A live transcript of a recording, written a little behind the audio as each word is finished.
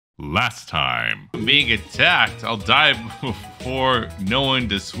Last time. Being attacked, I'll die before knowing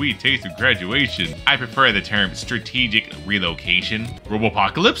the sweet taste of graduation. I prefer the term strategic relocation.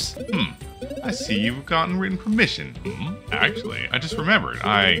 Robopocalypse? I see you've gotten written permission. Actually, I just remembered.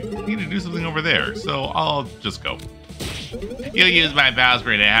 I need to do something over there, so I'll just go. You'll use my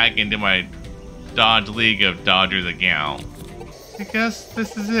Bowser to hack into my Dodge League of Dodgers account. I guess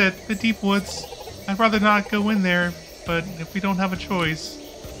this is it, the deep woods. I'd rather not go in there, but if we don't have a choice.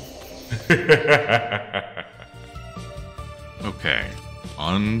 Okay,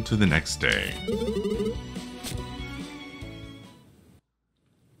 on to the next day.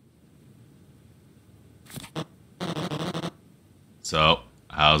 So,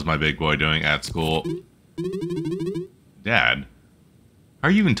 how's my big boy doing at school? Dad, how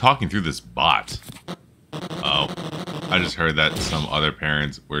are you even talking through this bot? Oh, I just heard that some other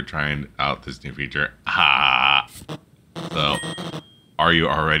parents were trying out this new feature. So, are you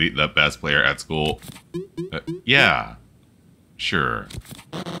already the best player at school? Yeah, sure.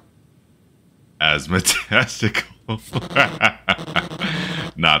 Asthmatastical.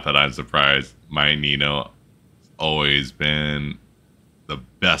 Not that I'm surprised. My Nino has always been the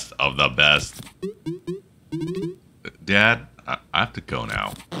best of the best. Dad, I have to go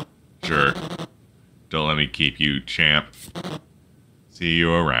now. Sure. Don't let me keep you, champ. See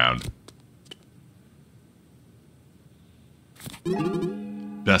you around.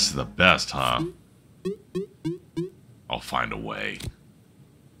 Best of the best, huh? I'll find a way.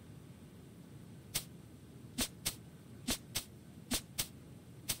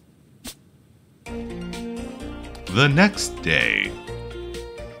 The next day.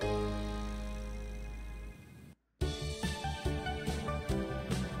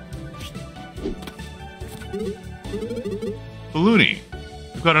 Balloony,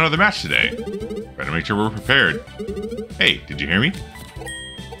 we've got another match today. Better make sure we're prepared. Hey, did you hear me?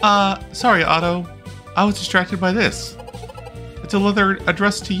 Sorry, Otto. I was distracted by this. It's a letter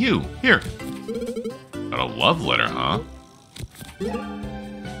addressed to you. Here. Got a love letter, huh?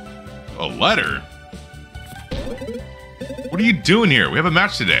 A letter? What are you doing here? We have a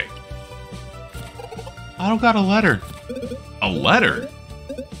match today. Otto got a letter. A letter?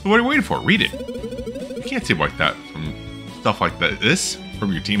 What are you waiting for? Read it. You can't say like that from stuff like that. This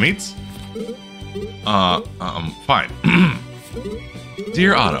from your teammates? Fine.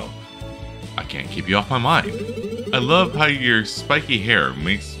 Dear Otto, I can't keep you off my mind. I love how your spiky hair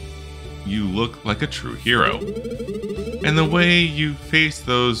makes you look like a true hero. And the way you faced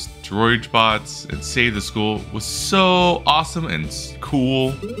those droid bots and saved the school was so awesome and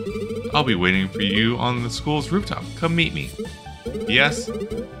cool. I'll be waiting for you on the school's rooftop. Come meet me. Yes,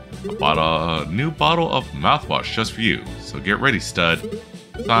 I bought a new bottle of mouthwash just for you, so get ready, stud.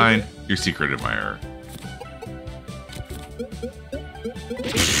 Signed, your secret admirer.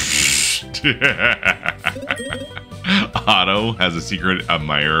 Otto has a secret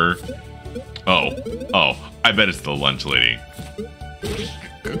admirer. Oh, I bet it's the lunch lady.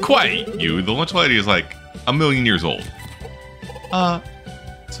 Quiet, you. The lunch lady is like 1,000,000 years old.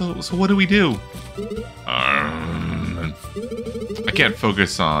 So what do we do? I can't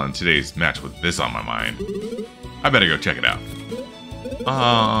focus on today's match with this on my mind. I better go check it out.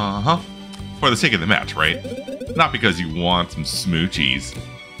 For the sake of the match, right? Not because you want some smoochies.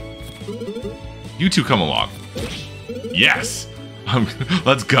 You two come along. Yes!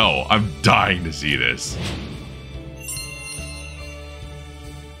 Let's go. I'm dying to see this.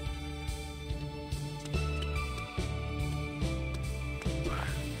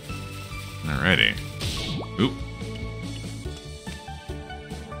 Alrighty. Oop.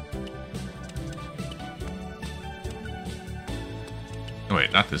 Oh,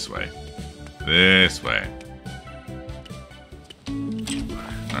 wait, not this way. This way.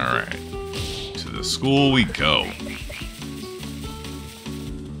 Alright. To the school we go.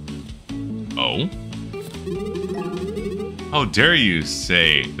 Oh? How dare you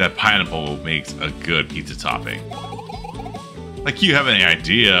say that pineapple makes a good pizza topping? Like you have any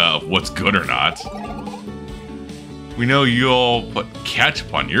idea of what's good or not. We know you all put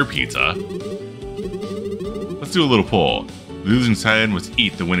ketchup on your pizza. Let's do a little poll. The losing side must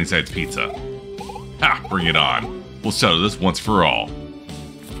eat the winning side's pizza. Ha! Bring it on. We'll settle this once for all.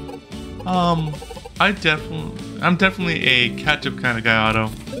 I'm definitely a ketchup kind of guy,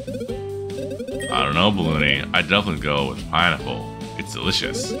 Otto. I don't know, Balloony. I'd definitely go with pineapple. It's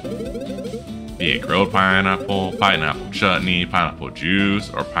delicious. Be it grilled pineapple, pineapple chutney, pineapple juice,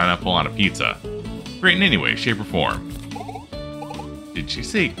 or pineapple on a pizza. Great in any way, shape, or form. Did she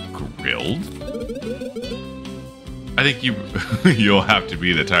say grilled? I think you'll have to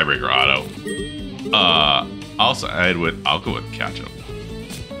be the tiebreaker, Otto. I'll go with ketchup.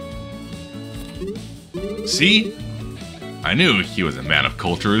 See? I knew he was a man of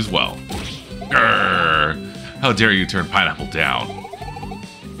culture as well. Grrr! How dare you turn pineapple down?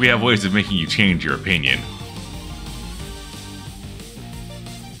 We have ways of making you change your opinion.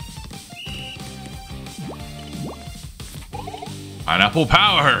 Pineapple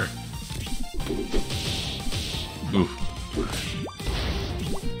power! Oof.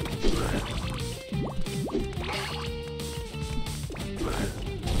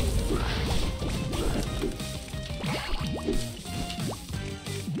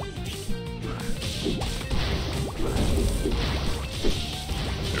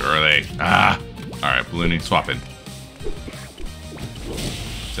 Where are they? Ah! Alright, ballooning, swapping.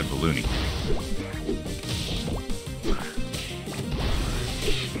 Said ballooning.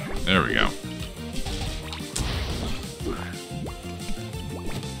 There we go.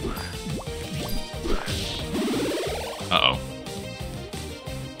 Uh-oh.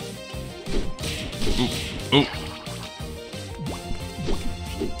 Ooh. Ooh.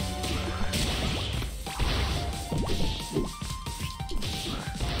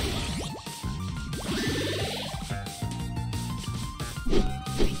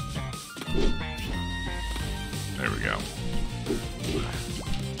 There we go.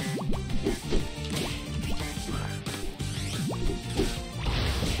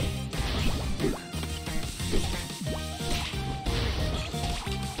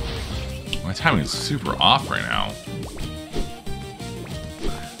 My timing is super off right now.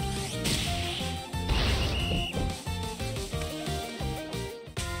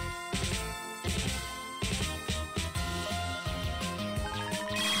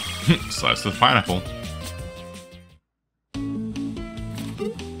 Slice with pineapple.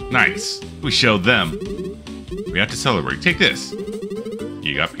 Nice. We showed them. We have to celebrate. Take this.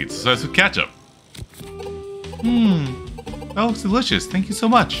 You got pizza slice with ketchup. That looks delicious. Thank you so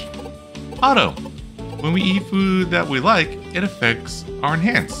much. Otto, when we eat food that we like, it affects our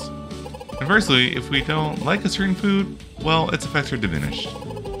enhanced. Conversely, if we don't like a certain food, well, its effects are diminished.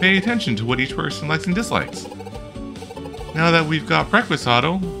 Pay attention to what each person likes and dislikes. Now that we've got breakfast,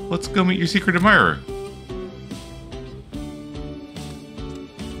 Otto, let's go meet your secret admirer.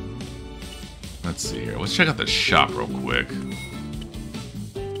 Let's see here. Let's check out the shop real quick.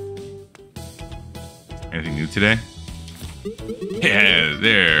 Anything new today? Yeah,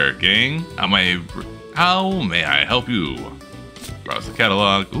 there, gang. How may I help you? Browse the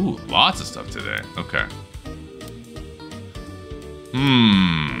catalog. Ooh, lots of stuff today. Okay.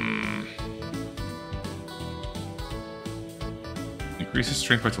 Increases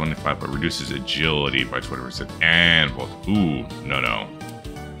strength by 25, but reduces agility by 20%. And both. Ooh, no.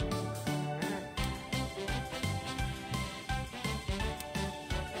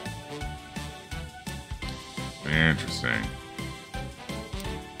 Interesting.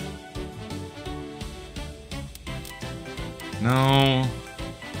 No.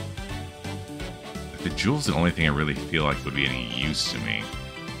 The jewel's the only thing I really feel like would be any use to me.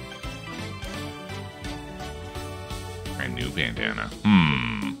 Brand new bandana.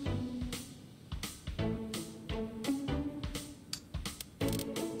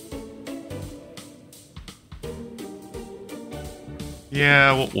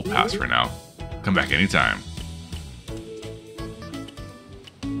 Yeah, we'll pass for now. Come back anytime.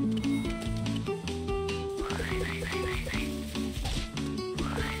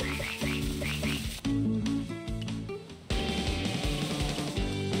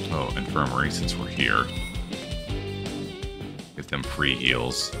 Oh, infirmary, since we're here. Get them free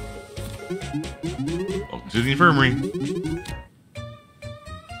heals. Welcome to the infirmary.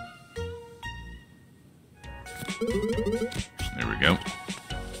 There we go.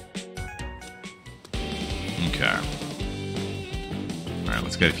 Okay. Alright,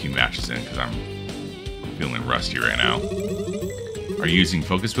 let's get a few matches in, because I'm feeling rusty right now. Are you using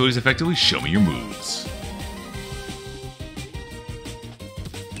focus abilities effectively? Show me your moves.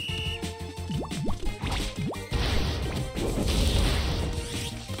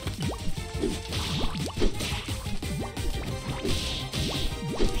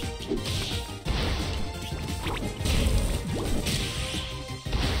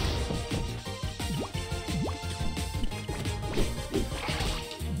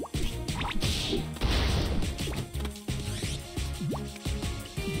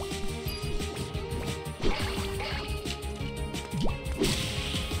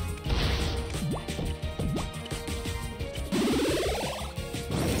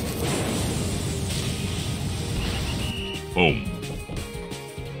 Boom.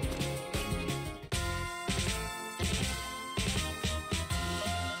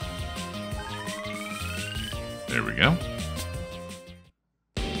 There we go.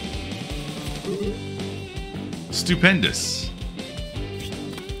 Stupendous.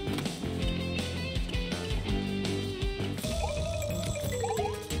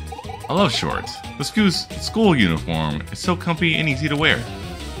 I love shorts. The school uniform is so comfy and easy to wear.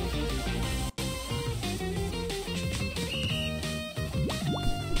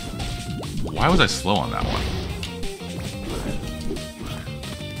 Why was I slow on that one?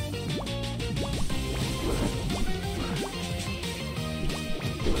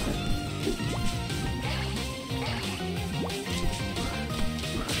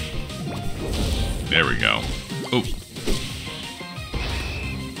 There we go. Oh.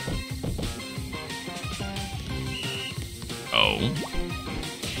 Oh.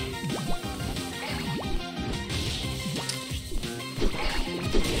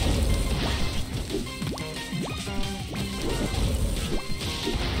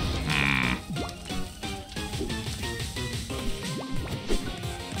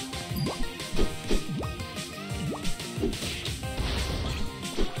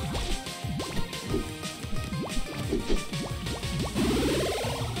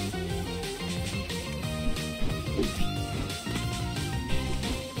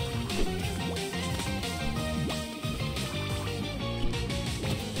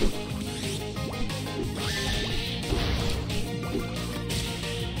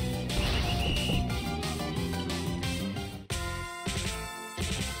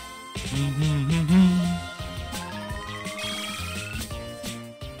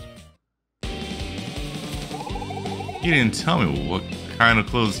 You didn't tell me what kind of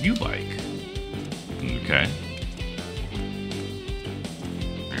clothes you like. Okay.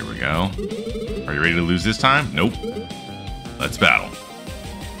 Here we go. Are you ready to lose this time? Nope. Let's battle.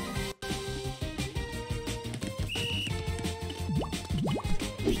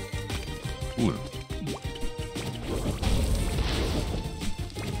 Ooh.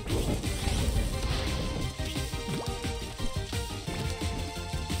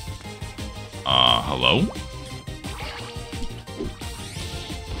 Hello?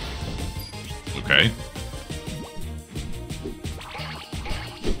 Okay.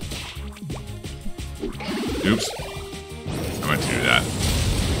 Oops. I meant to do that.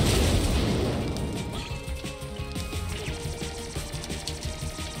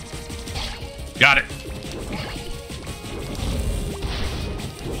 Got it.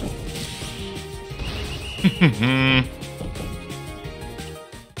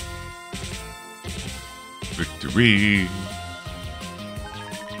 Victory.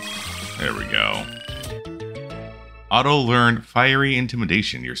 There we go. Auto-learn Fiery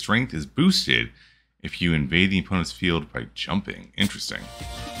Intimidation. Your strength is boosted if you invade the opponent's field by jumping. Interesting.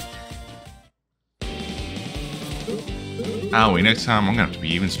 Owie, next time I'm gonna have to be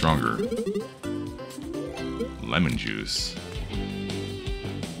even stronger. Lemon juice.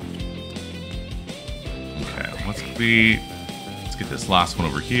 Okay, let's get this last one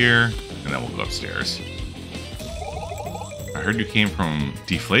over here, and then we'll go upstairs. I heard you came from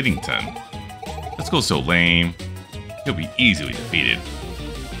Deflatington. Let's go so lame. He'll be easily defeated.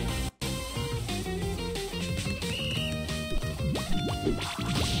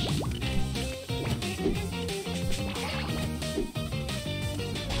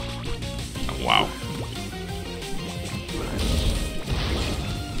 Oh, wow.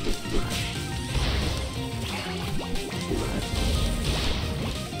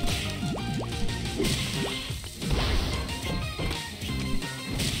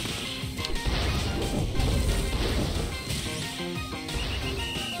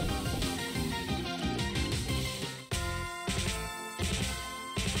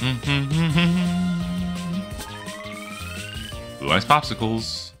 Blue ice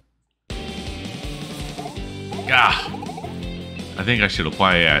popsicles. Gah! I think I should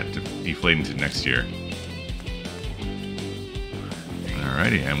apply at Deflatington next year.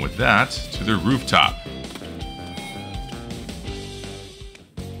 Alrighty, and with that, to the rooftop.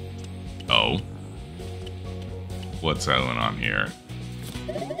 Oh. What's going on here?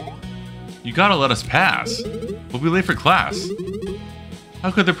 You gotta let us pass. We'll be late for class. How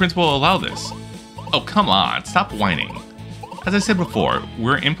could the principal allow this? Oh, come on, stop whining. As I said before,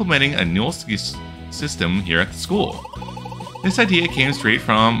 we're implementing a new system here at the school. This idea came straight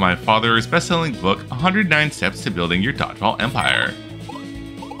from my father's best-selling book, 109 Steps to Building Your Dodgeball Empire.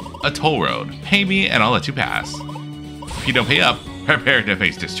 A toll road. Pay me and I'll let you pass. If you don't pay up, prepare to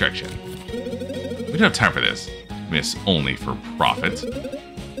face destruction. We don't have time for this. Miss only for profit.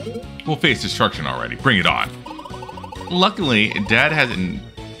 We'll face destruction already. Bring it on. Luckily, Dad has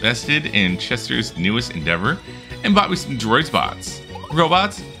invested in Chester's newest endeavor and bought me some droid spots.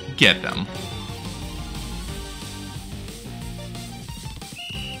 Robots, get them.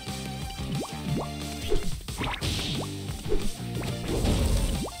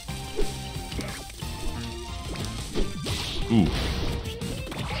 Ooh.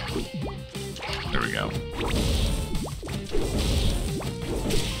 There we go.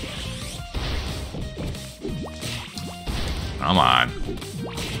 Come on.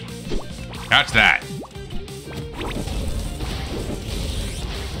 Catch that.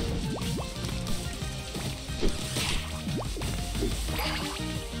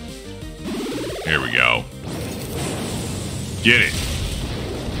 Here we go. Get it.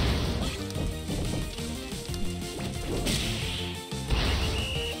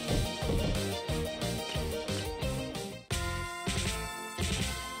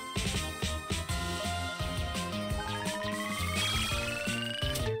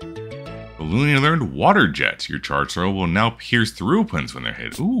 Balloon learned water jets. Your charge throw will now pierce through opponents when they're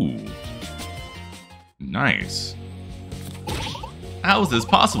hit. Ooh. Nice. How is this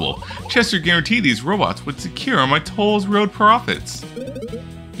possible? Chester guaranteed these robots would secure my Toll's Road profits.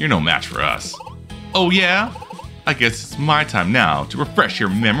 You're no match for us. Oh yeah? I guess it's my time now to refresh your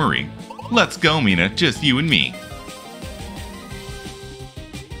memory. Let's go, Mina. Just you and me.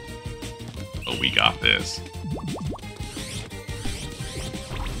 Oh, we got this.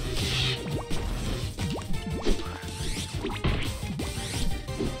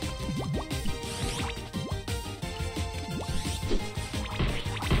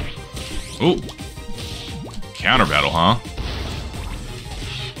 Oh, counter battle, huh?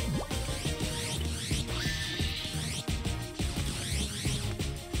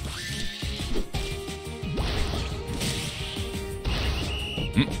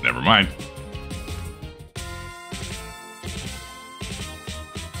 Never mind.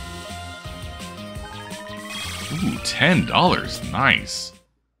 Ooh, $10. Nice.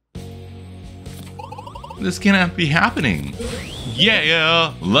 This cannot be happening.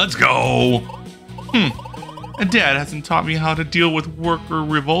 Yeah, let's go! Dad hasn't taught me how to deal with worker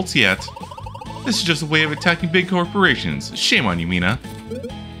revolts yet. This is just a way of attacking big corporations. Shame on you, Mina.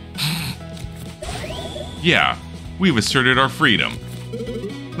 Yeah, we've asserted our freedom.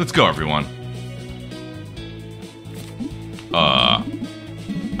 Let's go, everyone.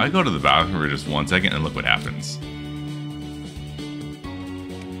 I go to the bathroom for just 1 second and look what happens.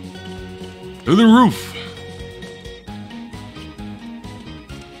 To the roof!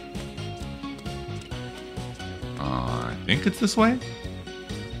 I think it's this way?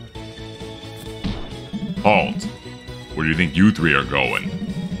 Halt! Where do you think you three are going?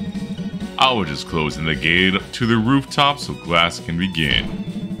 I was just closing the gate to the rooftop so class can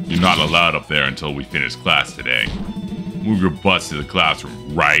begin. You're not allowed up there until we finish class today. Move your butts to the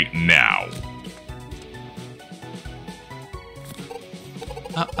classroom right now.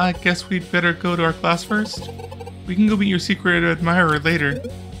 I guess we'd better go to our class first. We can go meet your secret admirer later.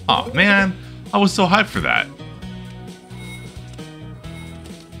 Aw, man, I was so hyped for that.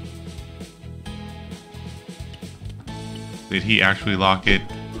 Did he actually lock it?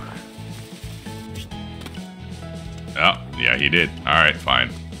 Oh, yeah, he did. Alright, fine.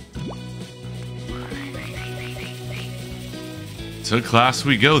 To class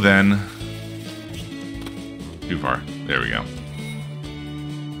we go then. Too far. There we go.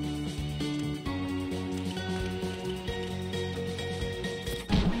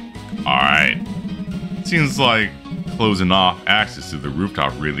 Alright. Seems like closing off access to the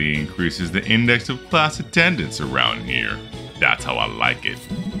rooftop really increases the index of class attendance around here. That's how I like it.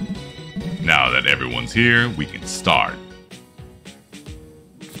 Now that everyone's here, we can start.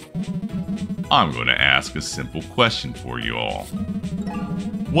 I'm going to ask a simple question for you all.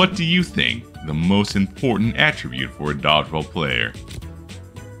 What do you think the most important attribute for a dodgeball player?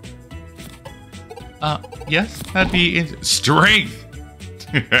 Yes, that'd be strength!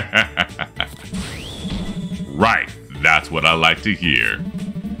 Right, that's what I like to hear.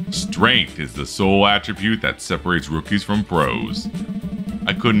 Strength is the sole attribute that separates rookies from pros.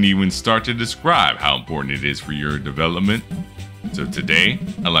 I couldn't even start to describe how important it is for your development. So today,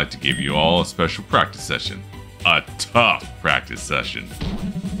 I'd like to give you all a special practice session. A tough practice session.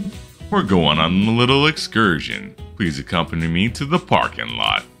 We're going on a little excursion. Please accompany me to the parking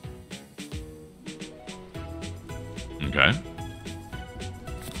lot. Okay.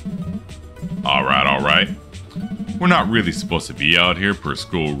 Alright. We're not really supposed to be out here per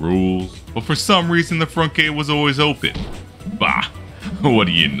school rules, but for some reason the front gate was always open. Bah! What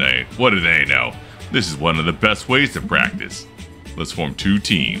do you know? What do they know? This is one of the best ways to practice. Let's form 2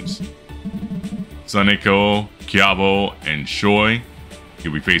 teams. Saneko, Kiabo, and Shoy.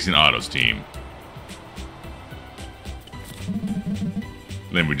 You'll be facing Otto's team.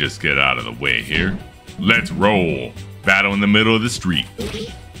 Let me just get out of the way here. Let's roll! Battle in the middle of the street.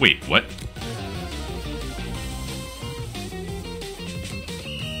 Wait, what?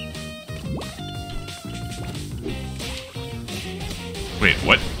 Wait,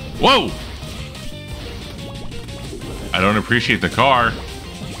 what? Whoa! I don't appreciate the car.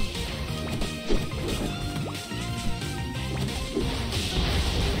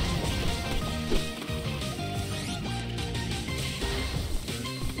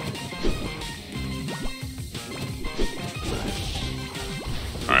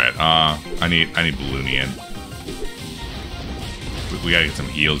 Alright, I need Balloonian. We gotta get some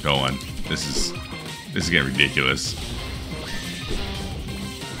heals going. This is getting ridiculous.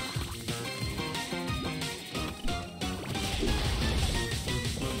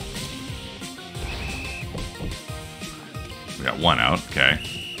 We got one out, okay.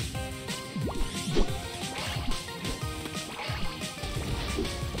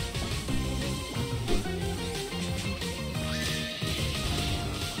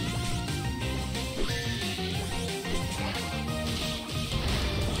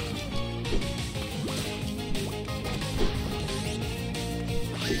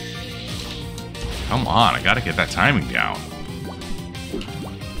 Come on, I gotta get that timing down.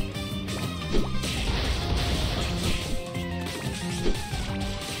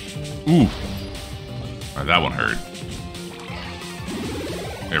 Ooh. Alright, that one hurt.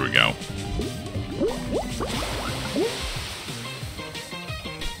 There we go.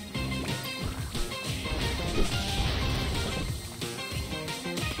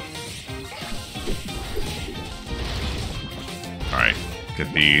 Alright,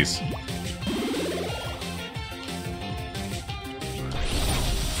 get these.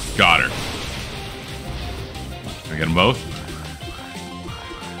 Got her. Can I get them both?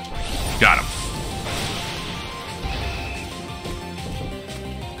 Got him.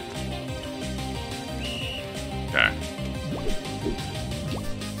 Okay.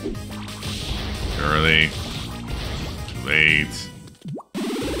 Early. Too late.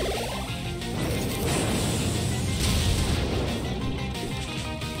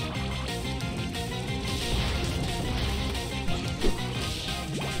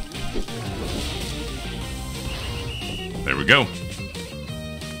 There we go.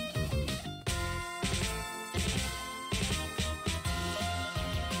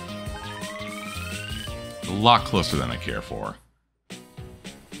 A lot closer than I care for.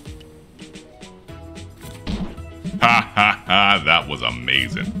 Ha ha ha, that was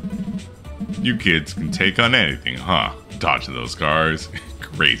amazing. You kids can take on anything, huh? Dodging those cars.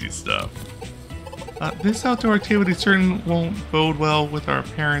 Crazy stuff. This outdoor activity certainly won't bode well with our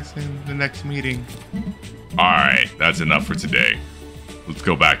parents in the next meeting. Alright, that's enough for today. Let's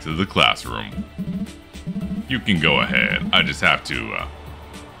go back to the classroom. You can go ahead. I just have to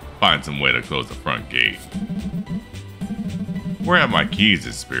find some way to close the front gate. Where have my keys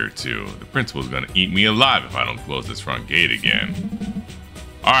disappeared to? The principal's gonna eat me alive if I don't close this front gate again.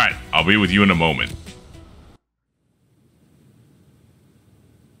 Alright, I'll be with you in a moment.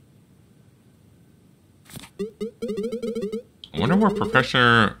 I wonder where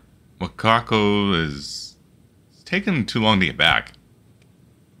Professor Wakako is. It's taking too long to get back.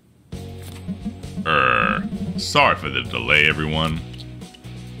 Sorry for the delay, everyone.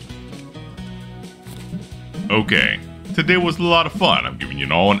 Okay, today was a lot of fun. I'm giving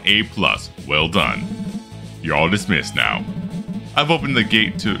you all an A+. Well done. You're all dismissed now. I've opened the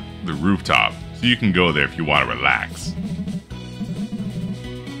gate to the rooftop, so you can go there if you want to relax.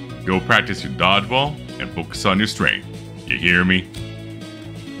 Go practice your dodgeball and focus on your strength. You hear me?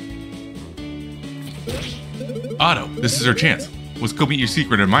 Otto, this is our chance. Let's go meet your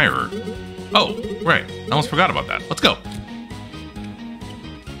secret admirer. Oh, right. I almost forgot about that. Let's go.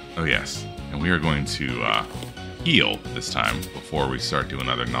 Oh, yes. And we are going to heal this time before we start doing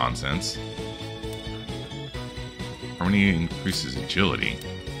other nonsense. Harmony increases agility.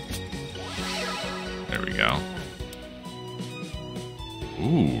 There we go.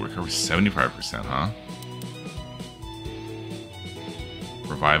 Ooh, recover 75%, huh?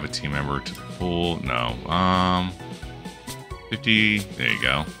 Revive a team member to the full. No. 50. There you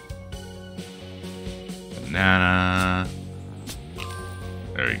go. Banana.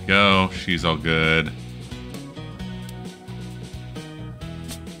 There we go. She's all good.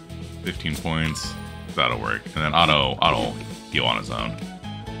 15 points. That'll work. And then Otto heal on his own.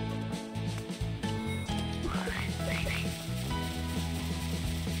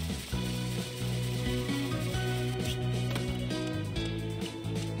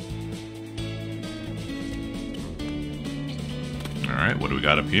 Alright, what do we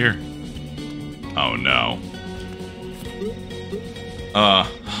got up here? Oh no.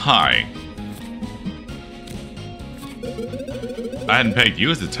 Hi. I hadn't pegged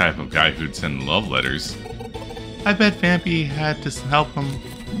you as the type of guy who'd send love letters. I bet Vampy had to help him.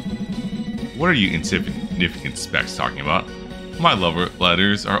 What are you insignificant specs talking about? My love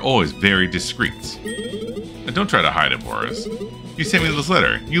letters are always very discreet. And don't try to hide it, Boris. You sent me this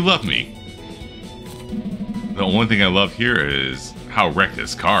letter. You love me. The only thing I love here is how wrecked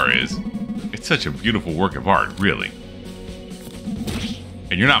this car is. It's such a beautiful work of art, really.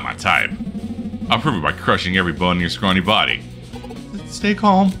 And you're not my type. I'll prove it by crushing every bone in your scrawny body. Stay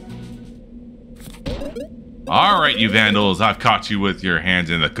calm. Alright, you vandals, I've caught you with your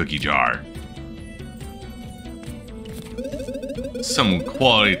hands in the cookie jar. Some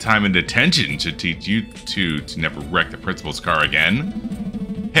quality time in detention should teach you to never wreck the principal's car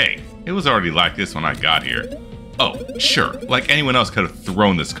again. Hey, it was already like this when I got here. Oh, sure, like anyone else could have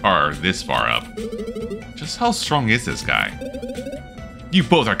thrown this car this far up. Just how strong is this guy? You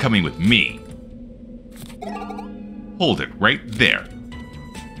both are coming with me. Hold it right there.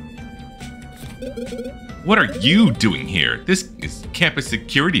 What are you doing here? This is campus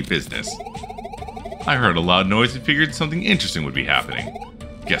security business. I heard a loud noise and figured something interesting would be happening.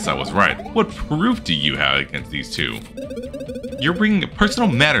 Guess I was right. What proof do you have against these two? You're bringing personal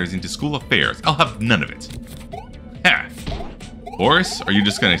matters into school affairs. I'll have none of it. Ha! Boris, are you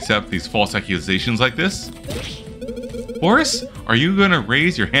just gonna accept these false accusations like this? Boris, are you gonna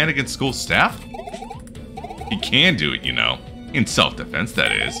raise your hand against school staff? You can do it, you know. In self-defense,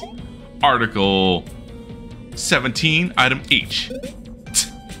 that is. Article 17, item H.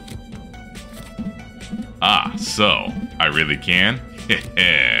 Ah, so, I really can?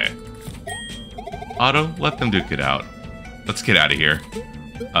 Heh. Otto, let them duke it out. Let's get out of here.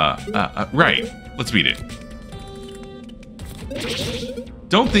 Right. Let's beat it.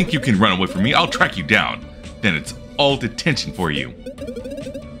 Don't think you can run away from me. I'll track you down. Then it's all detention for you.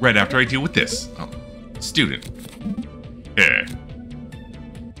 Right after I deal with this. Oh, student. Yeah.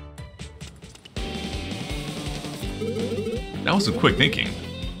 That was some quick thinking.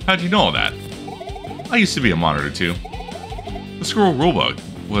 How'd you know all that? I used to be a monitor too. The squirrel rulebook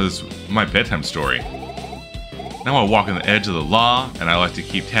was my bedtime story. Now I walk on the edge of the law, and I like to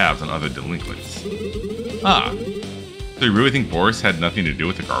keep tabs on other delinquents. Ah, so you really think Boris had nothing to do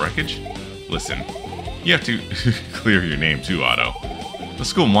with the car wreckage? Listen, you have to clear your name too, Otto. The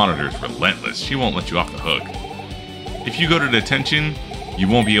school monitor is relentless. She won't let you off the hook. If you go to detention, you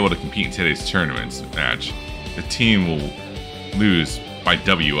won't be able to compete in today's tournament match. The team will lose by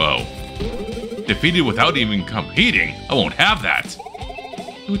WO. Defeated without even competing? I won't have that.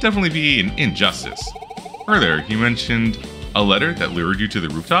 It would definitely be an injustice. Earlier, you mentioned a letter that lured you to the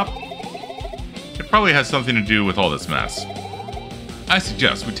rooftop? It probably has something to do with all this mess. I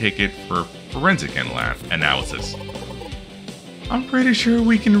suggest we take it for forensic analysis. I'm pretty sure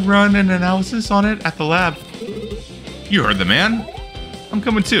we can run an analysis on it at the lab. You heard the man. I'm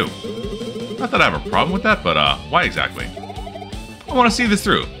coming too. Not that I have a problem with that, but why exactly? I want to see this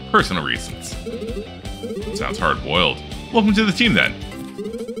through. Personal reasons. Sounds hard-boiled. Welcome to the team, then.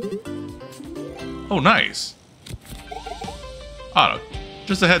 Oh, nice. Otto,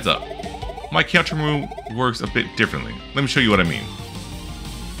 just a heads up. My counter move works a bit differently. Let me show you what I mean.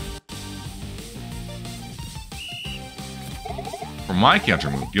 For my counter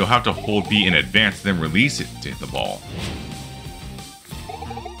move, you'll have to hold B in advance, then release it to hit the ball.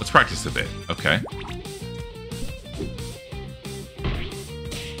 Let's practice a bit, okay?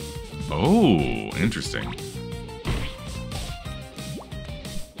 Oh, interesting.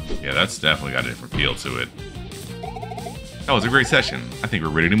 Yeah, that's definitely got a different feel to it. That was a great session. I think we're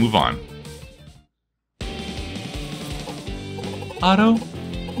ready to move on. Otto,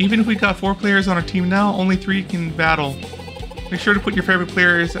 even if we got 4 players on our team now, only 3 can battle. Make sure to put your favorite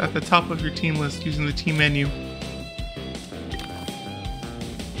players at the top of your team list using the team menu.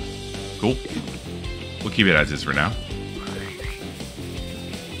 Cool. We'll keep it as is for now.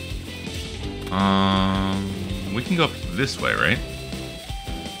 We can go up this way, right?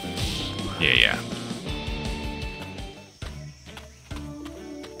 Yeah.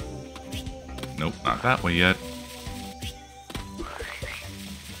 Nope, not that way yet.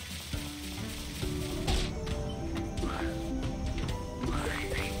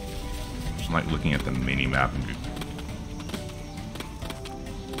 I'm like looking at the mini map and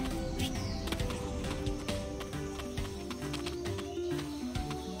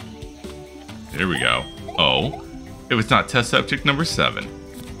there we go. Oh, if it's not test subject number 7.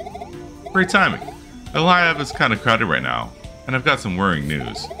 Great timing. The lab is kind of crowded right now, and I've got some worrying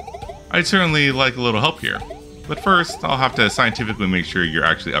news. I'd certainly like a little help here, but first I'll have to scientifically make sure you're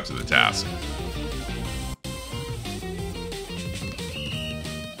actually up to the task.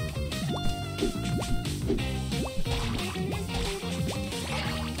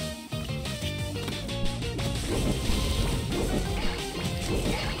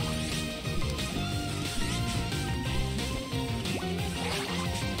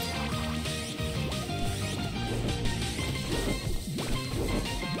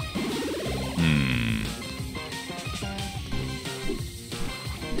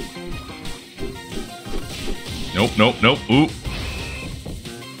 Nope, nope, nope. Ooh.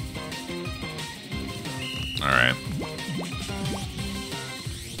 Alright.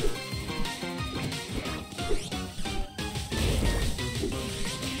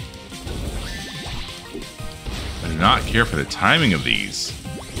 I do not care for the timing of these.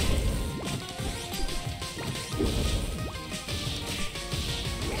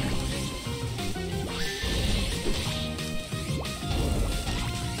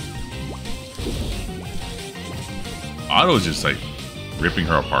 Otto's just like ripping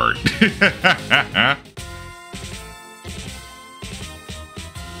her apart.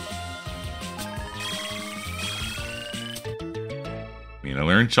 I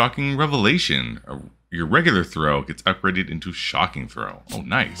learned Shocking Revelation. Your regular throw gets upgraded into Shocking Throw. Oh,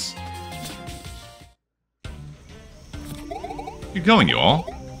 nice. You're going, you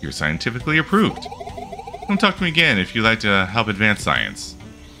all. You're scientifically approved. Come talk to me again if you'd like to help advance science.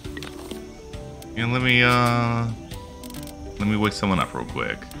 And let me wake someone up real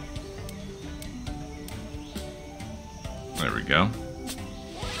quick. There we go.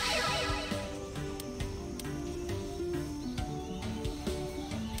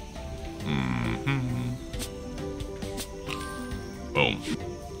 Boom.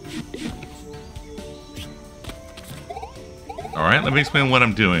 Alright, let me explain what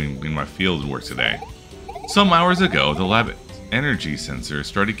I'm doing in my field work today. Some hours ago, the lab energy sensor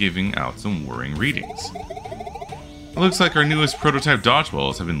started giving out some worrying readings. It looks like our newest prototype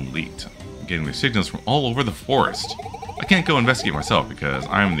dodgeballs have been leaked, getting their signals from all over the forest. I can't go investigate myself because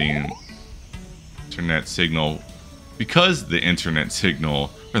the internet signal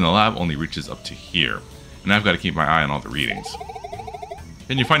from the lab only reaches up to here, and I've got to keep my eye on all the readings.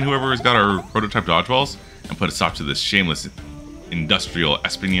 Can you find whoever has got our prototype dodgeballs and put a stop to this shameless industrial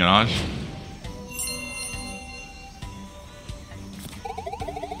espionage?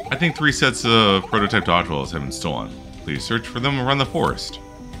 I think 3 sets of prototype dodgeballs have been stolen. Please search for them around the forest.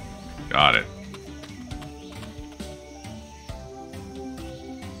 Got it.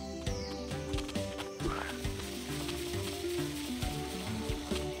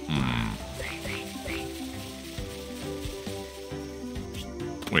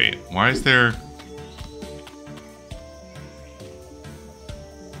 Wait, why is there...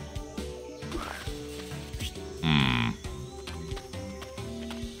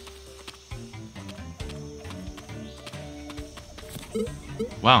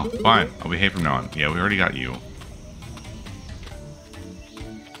 Wow, fine. I'll behave from now on. Yeah, we already got you.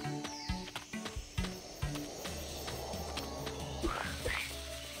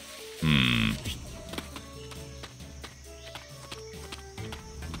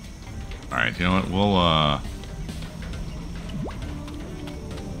 Alright, you know what? We'll,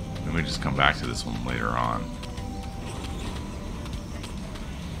 let me just come back to this one later on.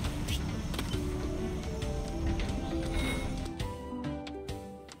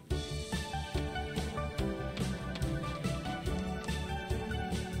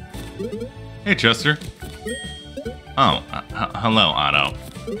 Hey, Chester. Oh, hello, Otto.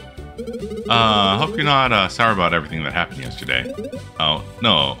 Hope you're not sour about everything that happened yesterday. Oh,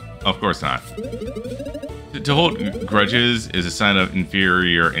 no, of course not. To hold grudges is a sign of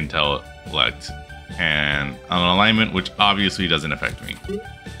inferior intellect and an alignment which obviously doesn't affect me.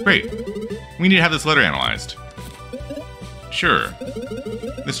 Great. We need to have this letter analyzed. Sure.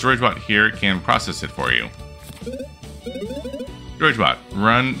 This DroidBot here can process it for you. DroidBot,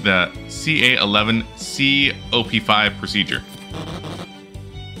 run the CA11COP5 procedure.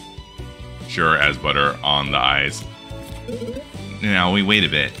 Sure as butter on the eyes. Now we wait a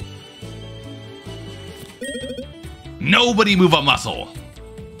bit. Nobody move a muscle!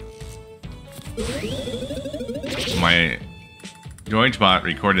 My DroidBot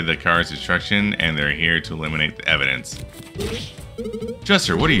recorded the car's instruction and they're here to eliminate the evidence.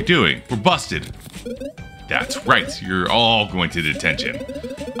 Chester, what are you doing? We're busted! That's right, you're all going to detention.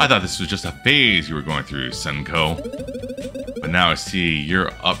 I thought this was just a phase you were going through, Sunko. But now I see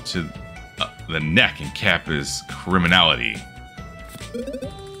you're up to the neck in Kappa's criminality.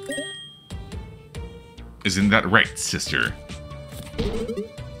 Isn't that right, sister?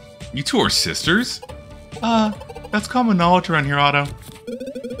 You two are sisters? That's common knowledge around here, Otto.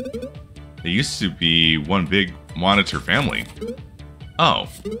 They used to be one big monitor family. Oh.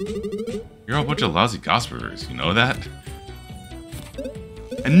 You're a bunch of lousy gossipers, you know that?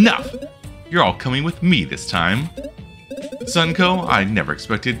 Enough! You're all coming with me this time. Sunko, I never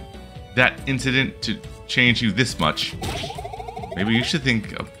expected that incident to change you this much. Maybe you should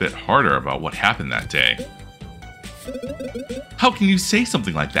think a bit harder about what happened that day. How can you say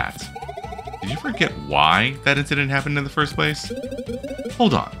something like that? Did you forget why that incident happened in the first place?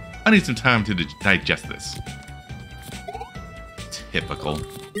 Hold on, I need some time to digest this. Typical.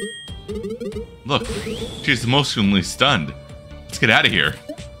 Look, she's emotionally stunned. Let's get out of here.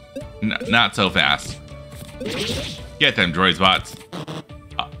 Not so fast. Get them, droids bots.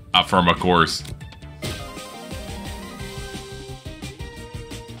 Affirm, of course.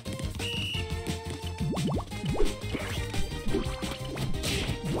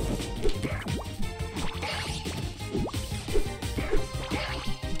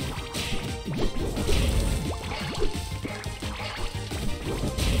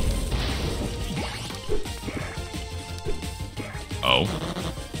 Oh.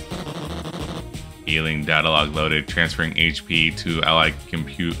 Healing data log loaded, transferring HP to allied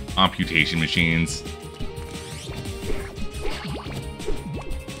computation machines.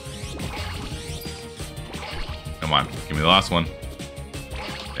 Come on, give me the last one.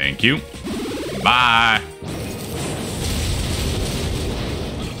 Thank you. Bye.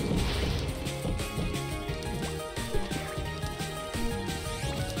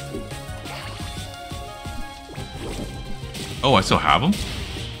 Oh, I still have them?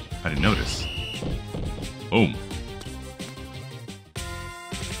 I didn't notice. Boom.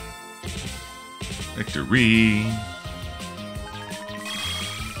 Victory.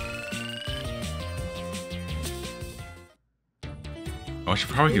 Oh, I should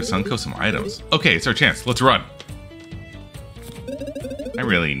probably give Sunko some items. Okay, it's our chance. Let's run. I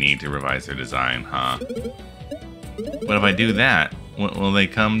really need to revise their design, huh? But if I do that, will they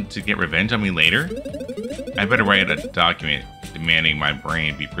come to get revenge on me later? I better write a document demanding my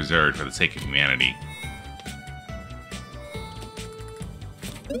brain be preserved for the sake of humanity.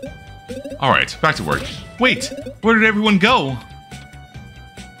 Alright, back to work. Wait! Where did everyone go?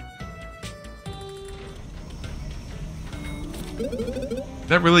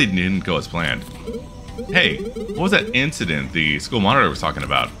 That really didn't go as planned. Hey, what was that incident the school monitor was talking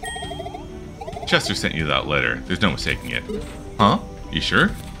about? Chester sent you that letter. There's no mistaking it. Huh? You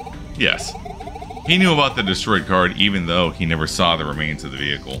sure? Yes. He knew about the destroyed card even though he never saw the remains of the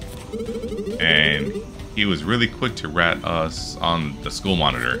vehicle. And he was really quick to rat us on the school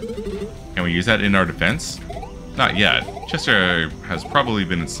monitor. Can we use that in our defense? Not yet. Chester has probably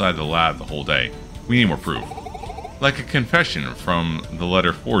been inside the lab the whole day. We need more proof. Like a confession from the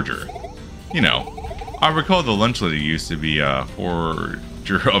letter forger. You know, I recall the lunch lady used to be a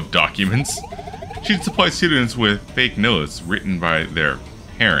forger of documents. She'd supply students with fake notes written by their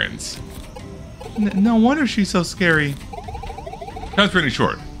parents. No wonder she's so scary. Time's pretty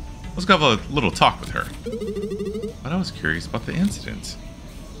short. Let's go have a little talk with her. But I was curious about the incident.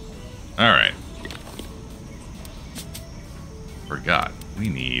 Alright. Forgot. We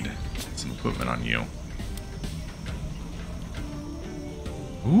need some equipment on you.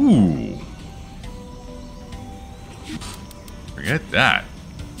 Ooh. Forget that.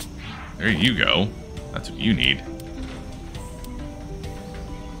 There you go. That's what you need.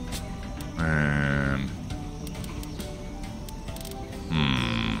 And...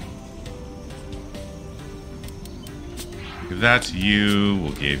 Give that to you.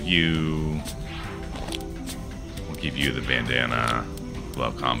 We'll give you the bandana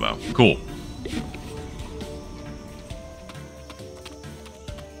glove combo. Cool.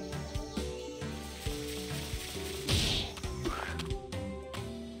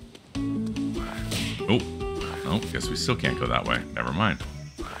 Oh, guess we still can't go that way. Never mind.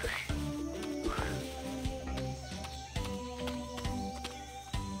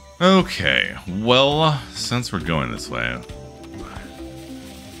 Okay, well, since we're going this way,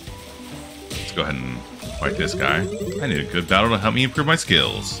 let's go ahead and fight this guy. I need a good battle to help me improve my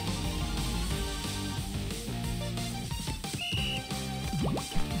skills.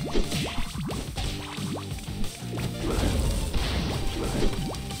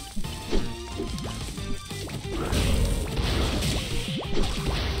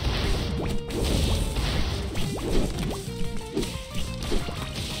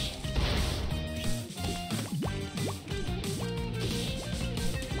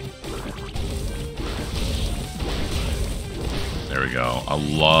 There we go. I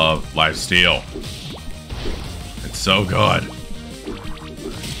love lifesteal. It's so good.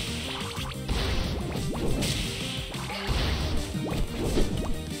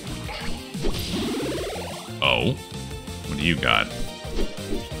 Oh, what do you got?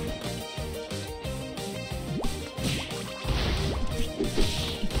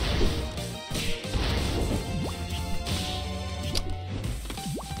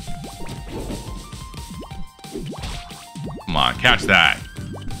 Come on, catch that.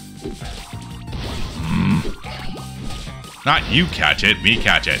 Not you catch it, me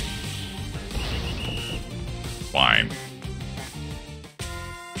catch it. Fine.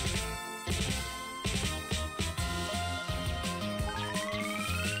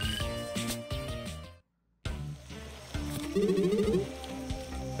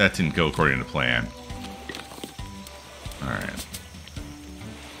 That didn't go according to plan. Alright.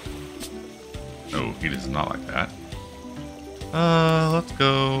 Oh, he does not like that. Let's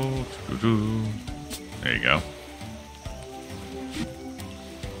go. There you go.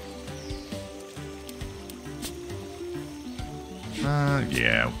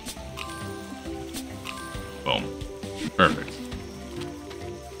 Yeah. Boom. Perfect.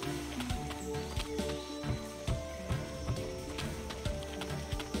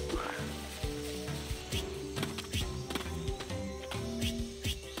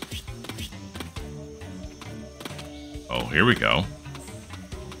 Oh, here we go.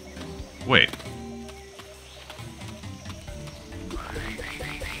 Wait.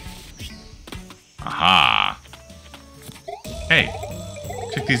 Aha. Hey,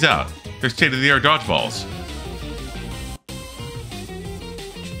 check these out. They're state-of-the-art dodgeballs.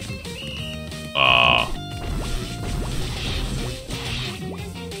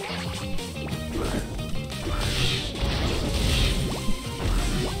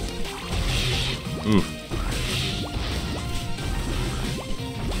 Oof.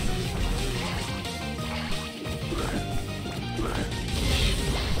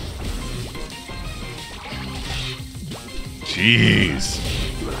 Jeez.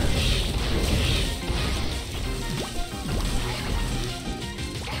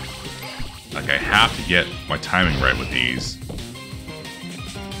 Like, I have to get my timing right with these.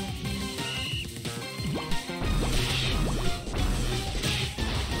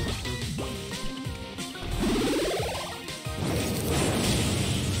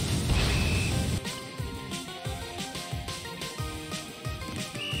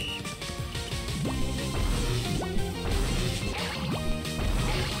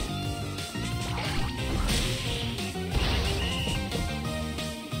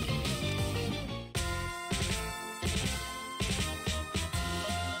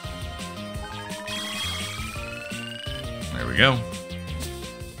 There we go.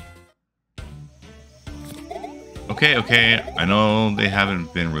 Okay. I know they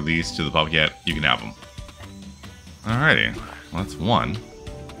haven't been released to the public yet. You can have them. Alrighty. Well, that's one.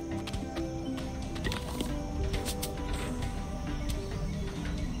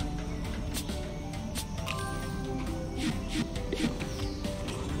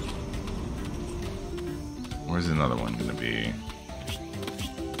 Where's another one gonna be?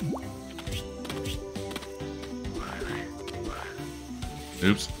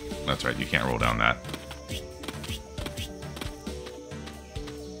 Oops. That's right, you can't roll down that.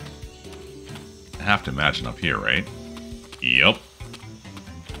 I have to imagine up here, right? Yep.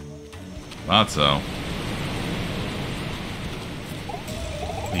 Thought so.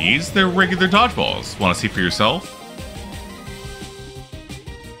 These? They're regular dodgeballs. Want to see for yourself?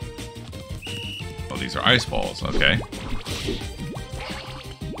 Oh, these are ice balls. Okay.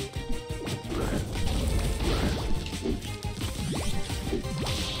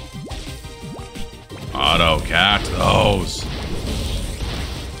 Auto cat those.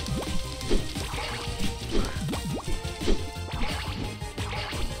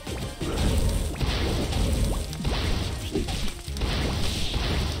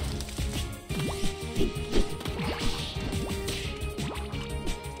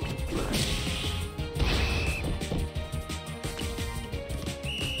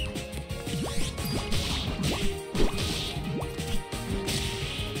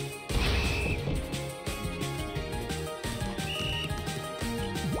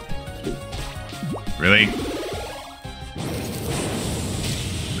 Really?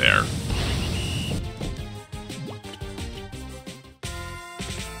 There.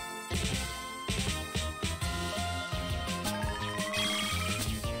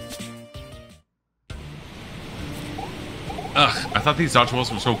 Ugh, I thought these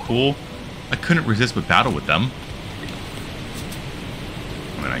dodgeballs were so cool. I couldn't resist but battle with them.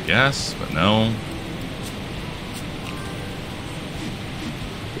 I mean, I guess, but no.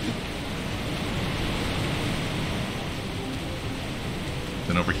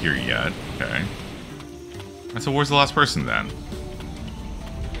 Over here yet. Okay. So where's the last person then?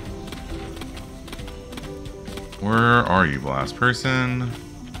 Where are you, last person?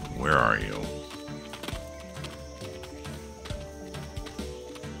 Where are you?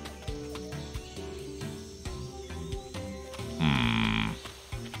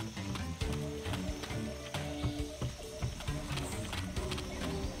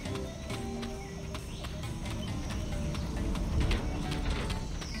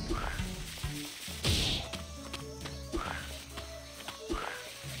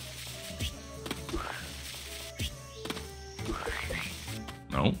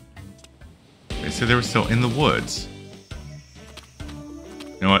 No. They said they were still in the woods.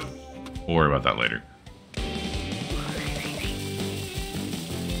 You know what? We'll worry about that later.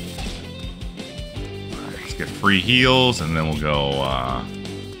 Let's get free heals, and then we'll go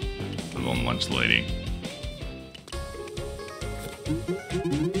on Lunch Lady.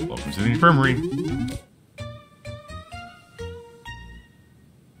 Welcome to the infirmary.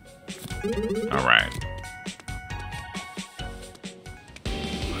 Alright.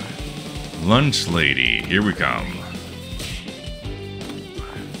 Lunch Lady, here we come.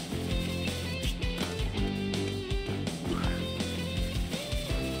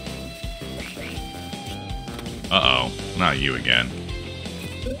 Uh-oh, not you again.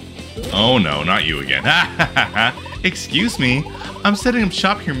 Oh no, not you again. Excuse me, I'm setting up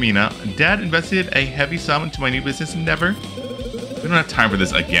shop here, Mina. Dad invested a heavy sum into my new business endeavor. We don't have time for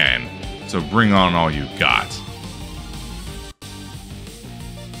this again, so bring on all you got.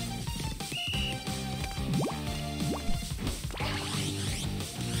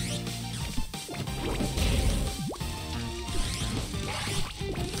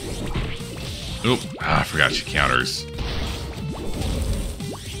 Oop, I forgot she counters.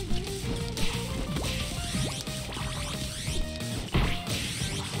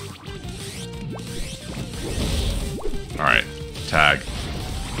 Alright, tag.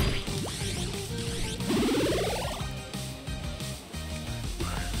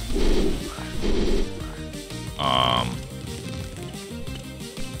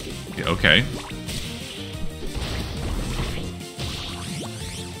 Yeah, okay.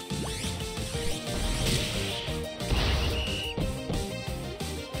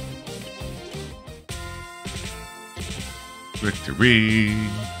 Victory!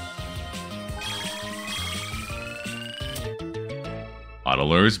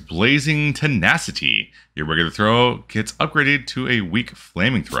 Audler's Blazing Tenacity. Your regular throw gets upgraded to a weak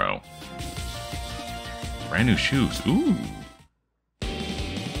flaming throw. Brand new shoes. Ooh.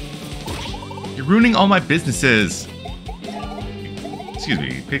 You're ruining all my businesses. Excuse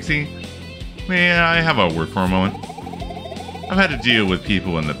me, Pixie. May I have a word for a moment? I've had to deal with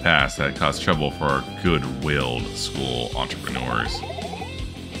people in the past that caused trouble for our good-willed school entrepreneurs.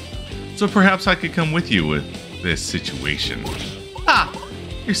 So perhaps I could come with you with this situation. Ah!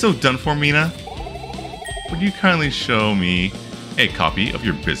 You're so done for, Mina. Would you kindly show me a copy of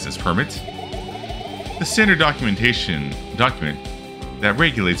your business permit? The standard document that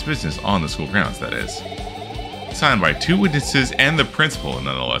regulates business on the school grounds, that is. Signed by 2 witnesses and the principal,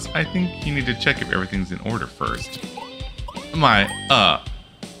 nonetheless. I think you need to check if everything's in order first.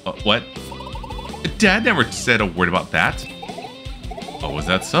 What? Dad never said a word about that. Oh, was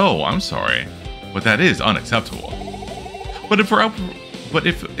that so? I'm sorry. But that is unacceptable. But if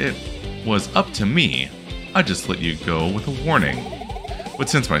it was up to me, I'd just let you go with a warning. But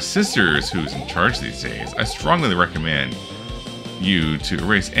since my sister is who's in charge these days, I strongly recommend you to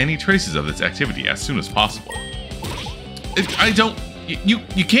erase any traces of this activity as soon as possible.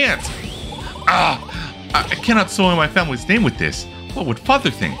 You can't! I cannot soil my family's name with this. What would Father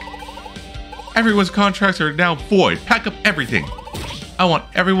think? Everyone's contracts are now void. Pack up everything. I want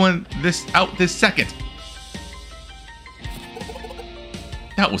everyone out this second.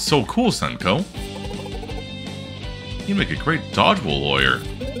 That was so cool, Sunko. You make a great dodgeball lawyer.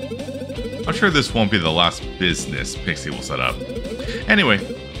 I'm sure this won't be the last business Pixie will set up. Anyway,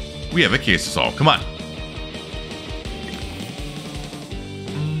 we have a case to solve. Come on.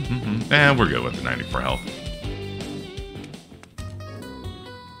 And we're good with the 94 health.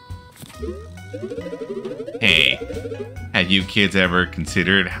 Hey, have you kids ever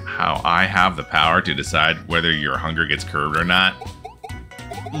considered how I have the power to decide whether your hunger gets curbed or not?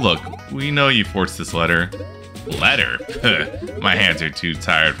 Look, we know you forged this letter. Letter? My hands are too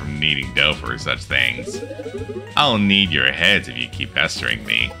tired from kneading dough for such things. I'll need your heads if you keep pestering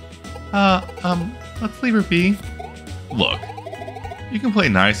me. Let's leave her be. Look, you can play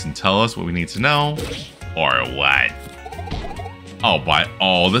nice and tell us what we need to know. Or what? I'll buy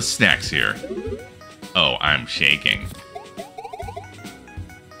all the snacks here. Oh, I'm shaking.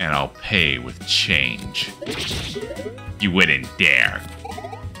 And I'll pay with change. You wouldn't dare.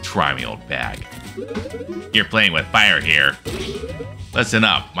 Try me, old bag. You're playing with fire here. Listen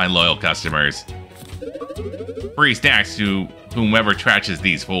up, my loyal customers. Free snacks to whomever trashes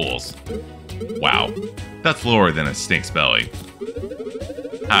these fools. Wow, that's lower than a snake's belly.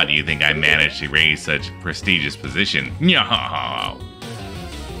 How do you think I managed to raise such a prestigious position? No.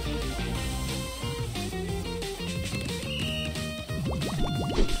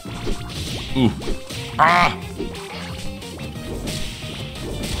 Ooh. Ah!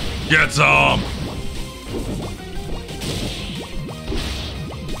 Get some!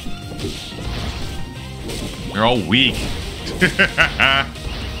 They're all weak.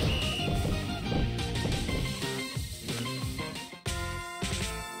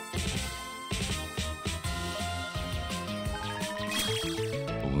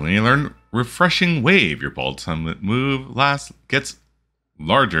 may learn Refreshing Wave. Your ball time move gets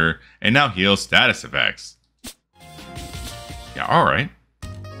larger and now heals status effects. Yeah, alright.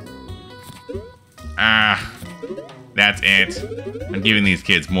 That's it. I'm giving these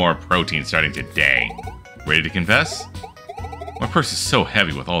kids more protein starting today. Ready to confess? My purse is so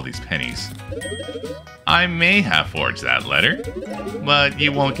heavy with all these pennies. I may have forged that letter, but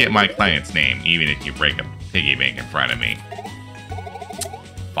you won't get my client's name even if you break a piggy bank in front of me.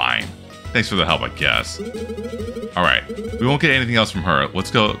 Fine. Thanks for the help, I guess. Alright, we won't get anything else from her.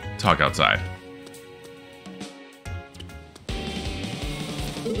 Let's go talk outside.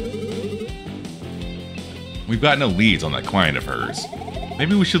 We've got no leads on that client of hers.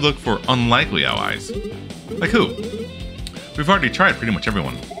 Maybe we should look for unlikely allies. Like who? We've already tried pretty much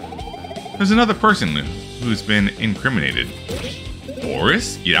everyone. There's another person who's been incriminated.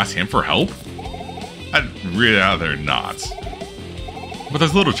 Boris? You'd ask him for help? I'd really rather not. But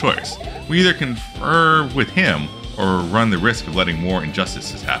there's little choice. We either confer with him or run the risk of letting more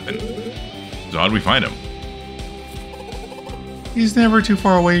injustices happen. So how do we find him? He's never too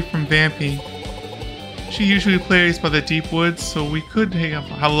far away from Vampy. She usually plays by the deep woods, so we could have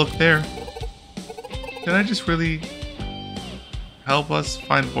a look there. Did I just really help us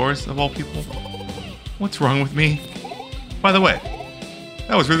find Boris, of all people? What's wrong with me? By the way,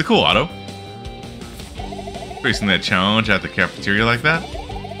 that was really cool, Otto. Facing that challenge at the cafeteria like that?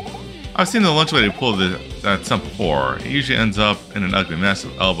 I've seen the lunch lady pull that stunt before. It usually ends up in an ugly mess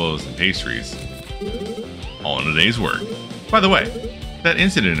of elbows and pastries. All in a day's work. By the way, that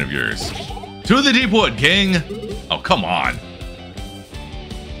incident of yours. To the deep wood, King! Oh, come on.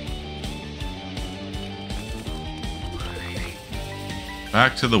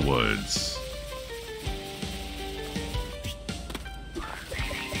 Back to the woods.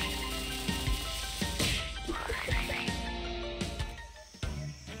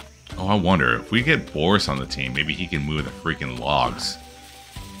 Oh, I wonder, if we get Boris on the team, maybe he can move the freaking logs.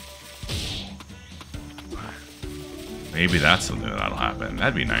 Maybe that's something that'll happen.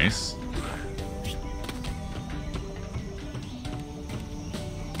 That'd be nice.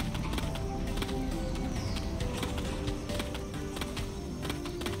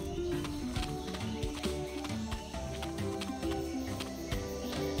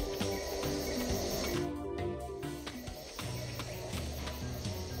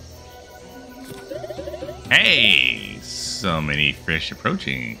 Hey! So many fish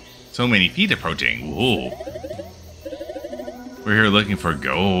approaching. So many feet approaching. Whoa. We're here looking for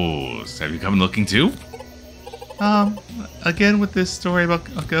ghosts. Have you come looking too? Again with this story about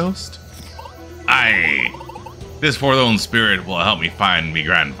a ghost? Aye. This forlorn spirit will help me find me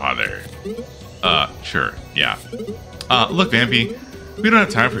grandfather. Sure, yeah. Look, Vampy. We don't have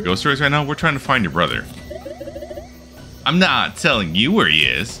time for ghost stories right now. We're trying to find your brother. I'm not telling you where he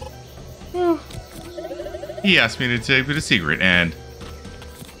is. He asked me to take it a secret, and...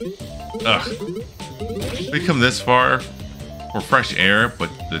 We come this far for fresh air,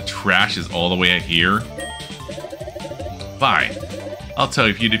 but the trash is all the way out here? Fine. I'll tell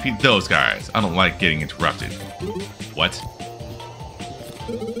you if you defeat those guys. I don't like getting interrupted. What?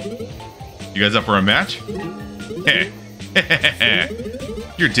 You guys up for a match? Heh.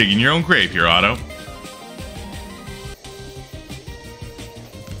 You're digging your own grave here, Otto.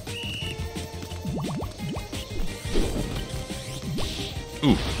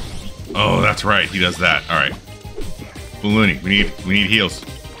 Ooh. Oh, that's right. He does that. All right. Balloony, we need heals.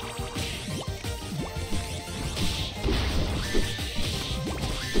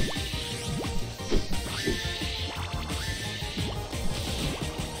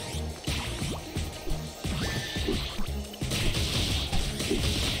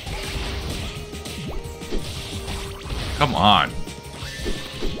 Come on.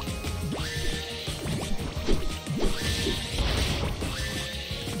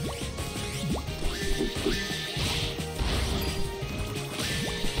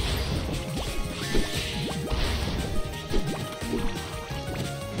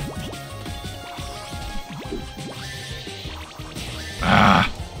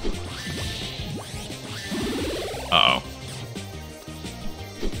 Uh-oh.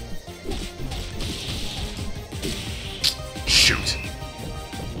 Shoot.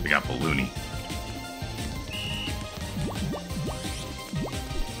 We got Balloony.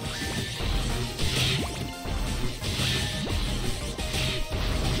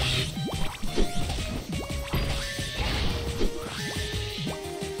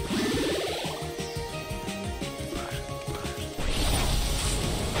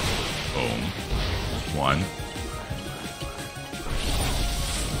 Boom. One.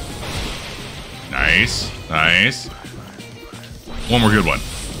 Nice. Nice. One more good one.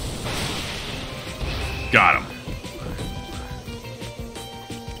 Got him.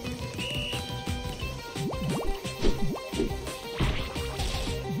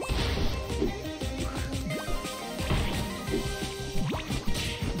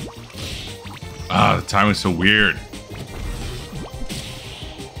 Ah, the timing's so weird.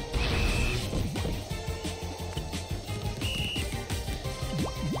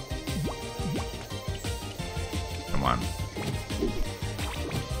 Come on.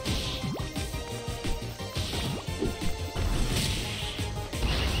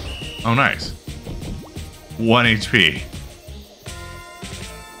 Oh, nice. 1 HP.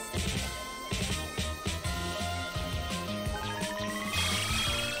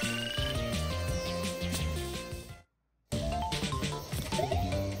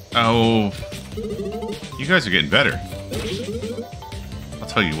 Oh, you guys are getting better. I'll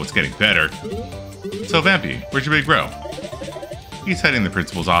tell you what's getting better. So, Vampy, where's your big bro? He's heading the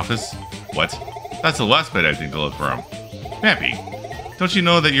principal's office. What? That's the last bit I think to look for him. Vampy, don't you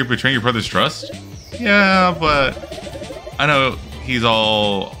know that you're betraying your brother's trust? Yeah, but I know he's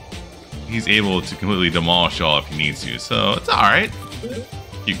able to completely demolish y'all if he needs to, so it's alright.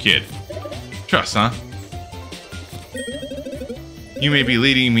 You kid. Trust, huh? You may be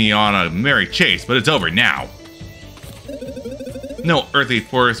leading me on a merry chase, but it's over now. No earthly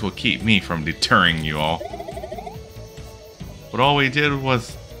force will keep me from deterring you all. But all we did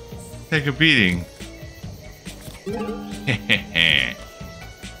was take a beating.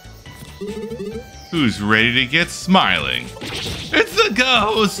 Who's ready to get smiling? It's the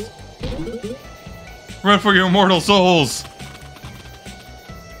ghost! Run for your mortal souls!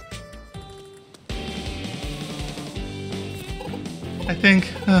 I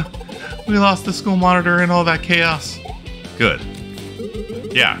think we lost the school monitor in all that chaos. Good.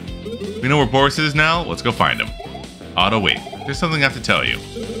 Yeah, we know where Boris is now. Let's go find him. Otto, wait. There's something I have to tell you.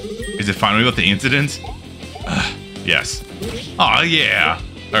 Is it finally about the incident? Yes. Aw, yeah.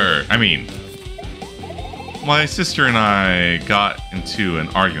 My sister and I got into an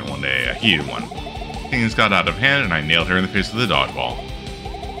argument one day, a heated one. Things got out of hand and I nailed her in the face with a dodgeball.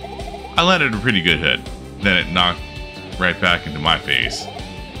 I landed a pretty good hit. Then it knocked right back into my face.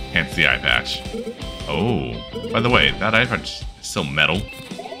 Hence the eye patch. Oh, by the way, that eye patch is still metal.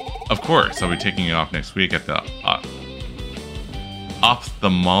 Of course, I'll be taking it off next week at the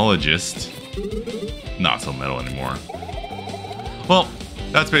ophthalmologist. Not so metal anymore. Well,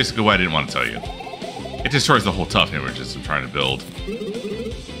 that's basically why I didn't want to tell you. It destroys the whole tough images I'm trying to build.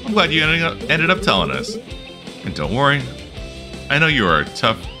 I'm glad you ended up telling us. And don't worry, I know you are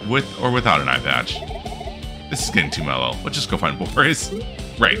tough with or without an eye patch. This is getting too mellow. Let's just go find Boris.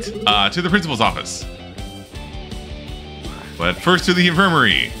 Right, to the principal's office. But first to the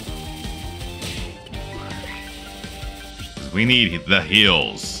infirmary. We need the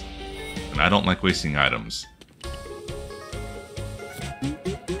heals. And I don't like wasting items.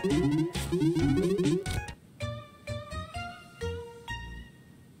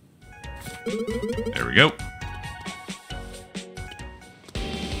 There we go.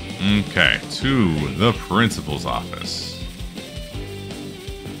 Okay, to the principal's office.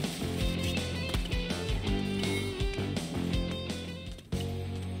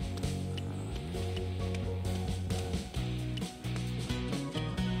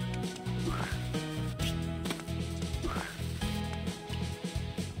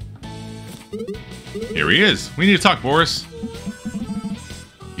 Here he is. We need to talk, Boris.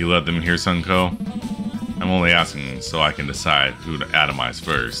 You let them in here, Sunko? I'm only asking so I can decide who to atomize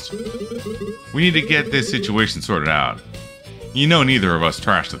first. We need to get this situation sorted out. You know neither of us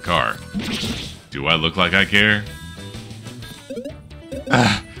trashed the car. Do I look like I care?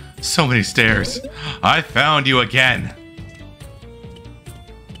 So many stairs. I found you again.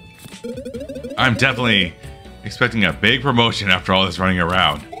 I'm definitely expecting a big promotion after all this running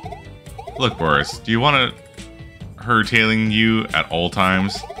around. Look, Boris, do you want her tailing you at all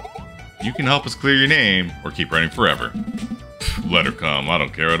times? You can help us clear your name, or keep running forever. Let her come, I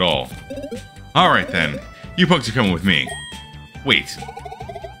don't care at all. Alright then, you punks are coming with me. Wait.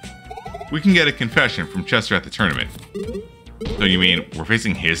 We can get a confession from Chester at the tournament. So you mean we're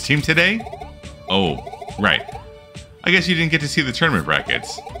facing his team today? Oh, right. I guess you didn't get to see the tournament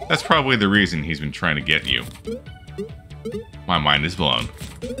brackets. That's probably the reason he's been trying to get you. My mind is blown.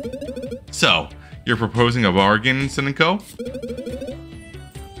 So, you're proposing a bargain, Senko?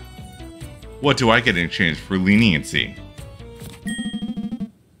 What do I get in exchange for leniency?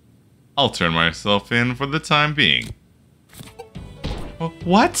 I'll turn myself in for the time being.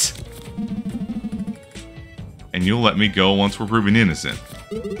 What? And you'll let me go once we're proven innocent.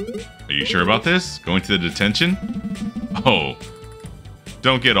 Are you sure about this? Going to the detention? Oh,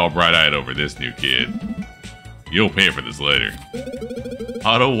 don't get all bright-eyed over this, new kid. You'll pay for this later.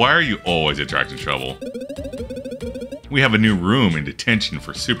 Otto, why are you always attracting trouble? We have a new room in detention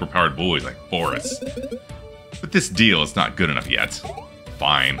for superpowered bullies like Boris. But this deal is not good enough yet.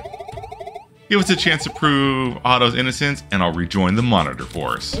 Fine. Give us a chance to prove Otto's innocence, and I'll rejoin the Monitor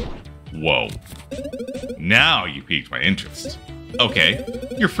Force. Whoa. Now you piqued my interest. Okay,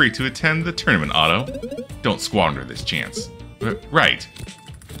 you're free to attend the tournament, Otto. Don't squander this chance. Right.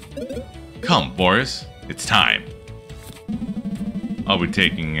 Come, Boris. It's time. I'll be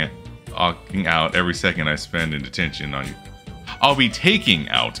taking out every second I spend in detention on you. I'll be taking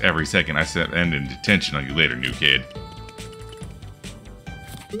out every second I spend in detention on you later, new kid.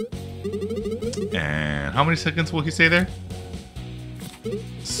 And how many seconds will he say there?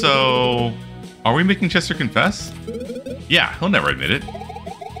 So, are we making Chester confess? Yeah, he'll never admit it.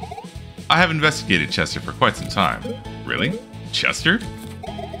 I have investigated Chester for quite some time. Really? Chester?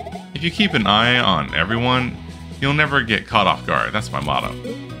 If you keep an eye on everyone, you'll never get caught off guard. That's my motto.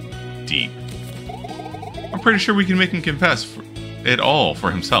 Deep. I'm pretty sure we can make him confess it all for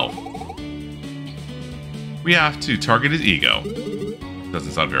himself. We have to target his ego.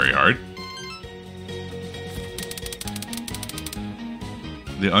 Doesn't sound very hard.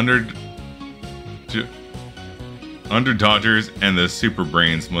 The Under-Dodgers and the Super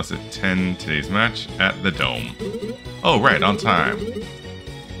Brains must attend today's match at the Dome. Oh, right, on time.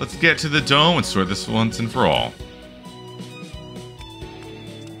 Let's get to the Dome and sort this once and for all.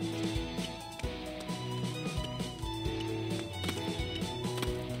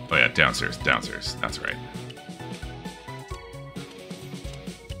 Oh yeah, downstairs, downstairs. That's right.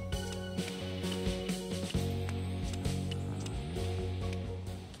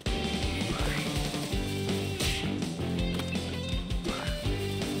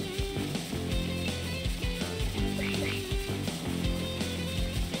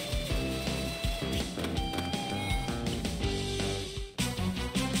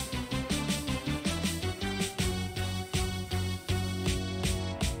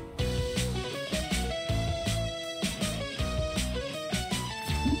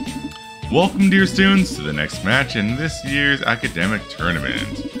 Welcome, dear students, to the next match in this year's academic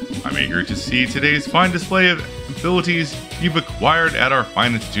tournament. I'm eager to see today's fine display of abilities you've acquired at our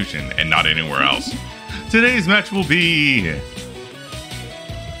fine institution and not anywhere else. Today's match will be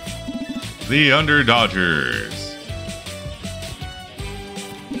the Under-Dodgers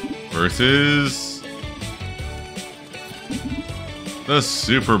versus the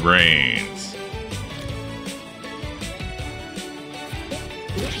Super Brains.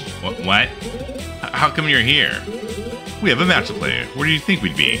 What? How come you're here? We have a match to play. Where do you think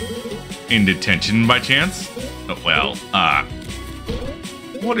we'd be? In detention by chance? Oh, well,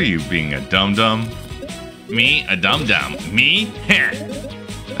 what are you, being a dum-dum? Me? A dum-dum? Me?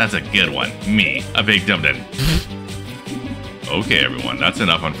 That's a good one. Me, a big dum-dum. Okay, everyone, that's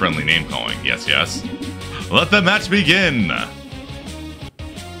enough unfriendly name-calling. Yes, yes. Let the match begin!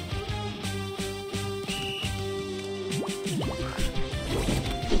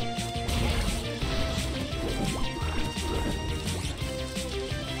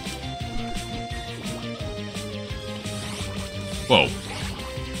 Whoa.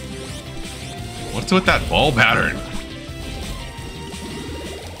 What's with that ball pattern?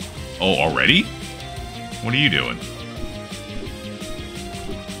 Oh, already? What are you doing?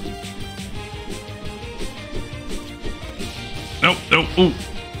 Nope, nope, ooh.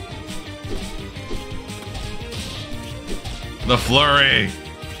 The flurry.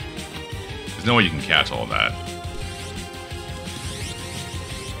 There's no way you can catch all of that.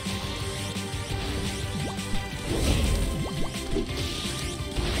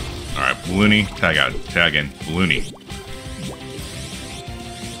 Alright, Balloony, tag out, tag in, Balloony.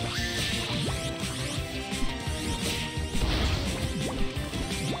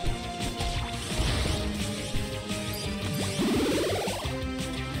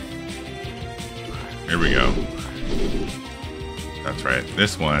 Here we go. That's right,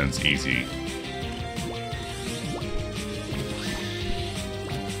 this one's easy.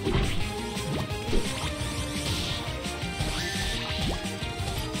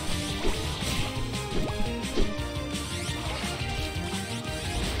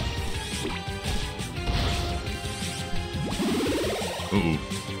 Ooh.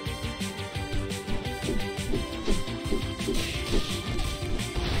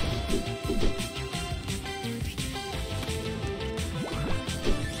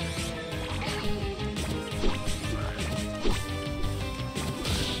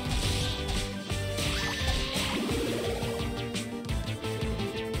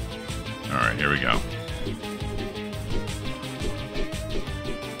 All right, here we go.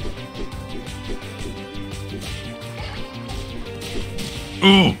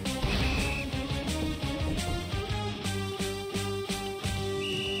 Ooh!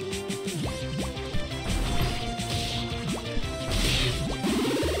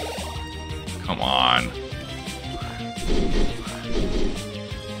 Come on.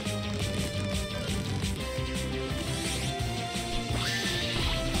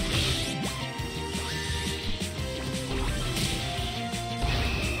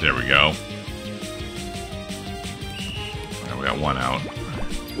 There we go. Right, we got one out.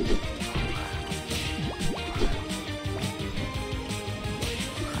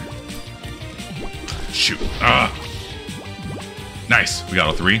 Shoot. Nice. We got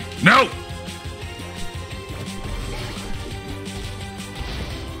all three. No!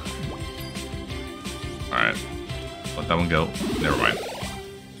 Alright. Let that one go. Never mind.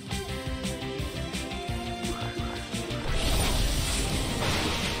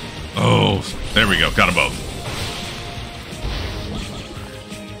 Oh, there we go. Got them both.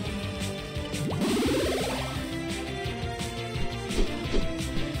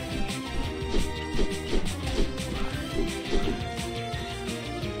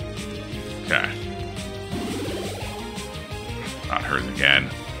 Okay. Not hers again.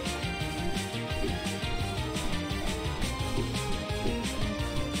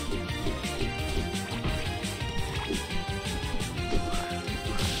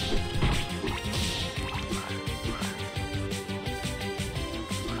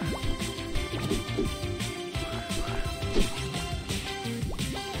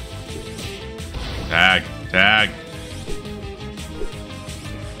 Tag, tag.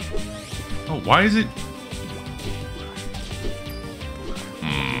 Oh, why is it?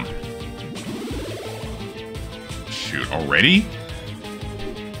 Shoot, already?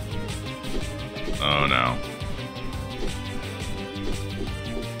 Oh no.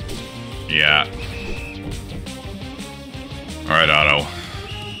 Yeah. Alright, Otto.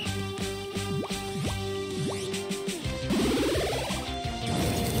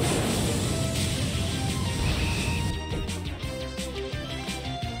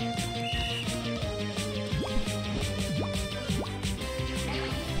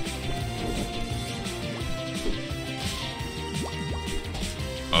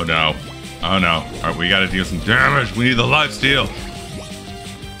 Oh no. Oh no. Alright, we gotta deal some damage. We need the life steal.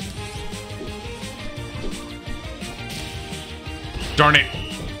 Darn it.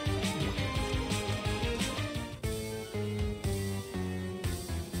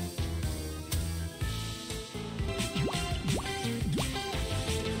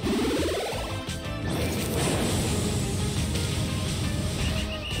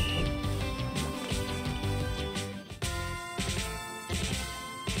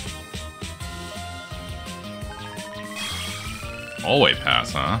 Hallway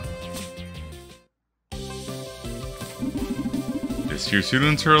pass, huh? This year's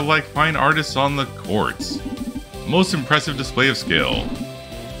students are like fine artists on the courts. Most impressive display of skill.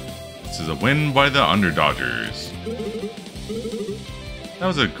 This is a win by the Underdodgers. That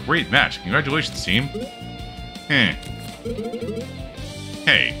was a great match. Congratulations, team.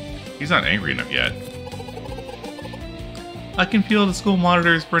 Hey, he's not angry enough yet. I can feel the school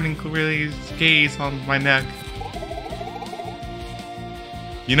monitor's burning clearly gaze on my neck.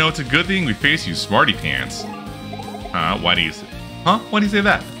 You know, it's a good thing we face you, smarty pants. Why do you say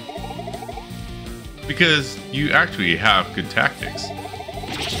that? Because you actually have good tactics.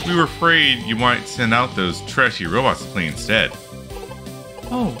 We were afraid you might send out those trashy robots to play instead.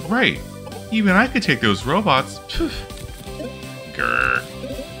 Oh, right. Even I could take those robots. Grr.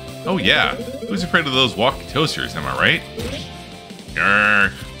 Oh yeah, who's afraid of those walkie toasters, am I right?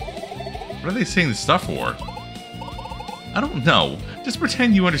 Grr. What are they saying this stuff for? I don't know. Just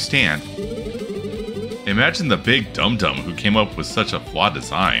pretend you understand. Imagine the big dum-dum who came up with such a flawed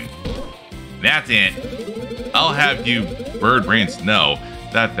design. That's it. I'll have you bird brains know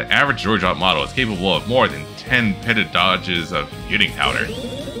that the average Dodgeball model is capable of more than 10 petadodges of computing power.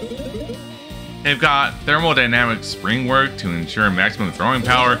 They've got thermodynamic spring work to ensure maximum throwing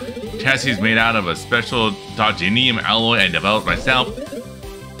power, chassis made out of a special Dodgenium alloy I developed myself,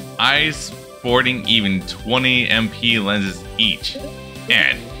 eyes sporting even 20 MP lenses each,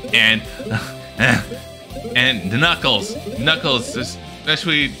 and knuckles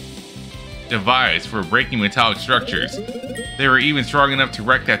especially devised for breaking metallic structures. They were even strong enough to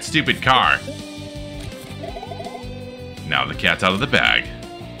wreck that stupid car. Now the cat's out of the bag.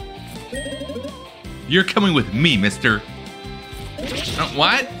 You're coming with me, mister.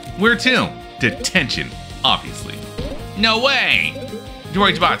 What? Where to? Detention, obviously. No way!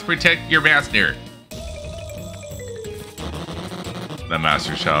 Droid bots, protect your master. The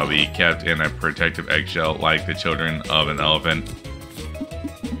master shall be kept in a protective eggshell like the children of an elephant.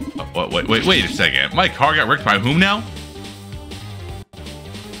 Wait a second. My car got wrecked by whom now?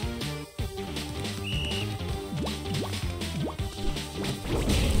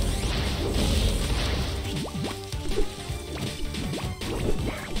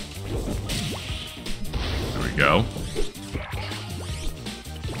 There we go.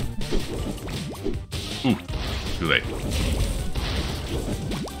 Ooh, too late.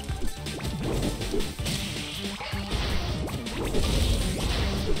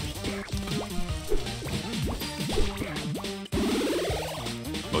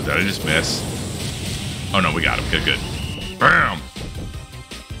 Oh, did I just miss? Oh no, we got him. Good, good. Bam!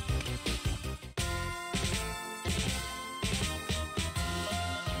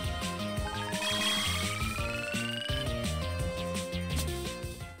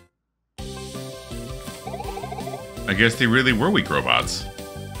 I guess they really were weak robots.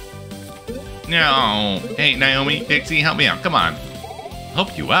 No. Hey, Naomi, Pixie, help me out. Come on.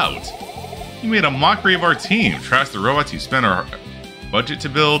 Help you out? You made a mockery of our team. Trashed the robots you spent our budget to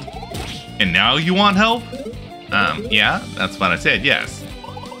build. And now you want help? Yeah, that's what I said, yes.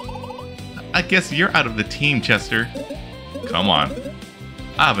 I guess you're out of the team, Chester. Come on.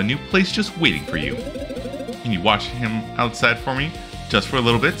 I have a new place just waiting for you. Can you watch him outside for me? Just for a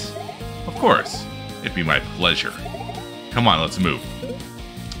little bit? Of course. It'd be my pleasure. Come on, let's move.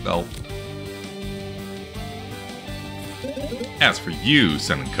 Well, as for you,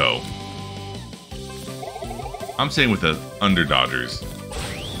 Senko, I'm staying with the Underdodgers.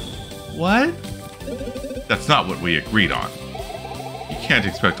 What? That's not what we agreed on. You can't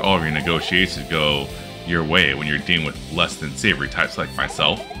expect all of your negotiations to go your way when you're dealing with less than savory types like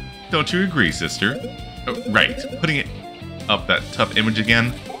myself. Don't you agree, sister? Oh, right, putting it up that tough image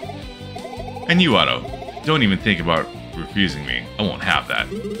again. And you, Otto, don't even think about refusing me. I won't have that.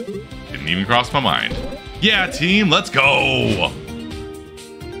 Didn't even cross my mind. Yeah, team, let's go!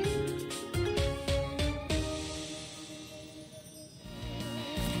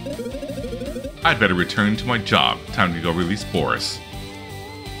 I'd better return to my job. Time to go release Boris.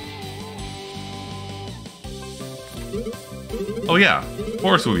 Oh yeah,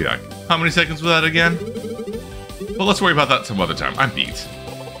 Boris will be back. How many seconds was that again? Well, let's worry about that some other time. I'm beat.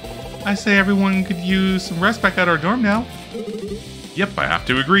 I say everyone could use some rest back at our dorm now. Yep, I have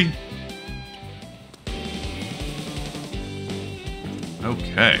to agree.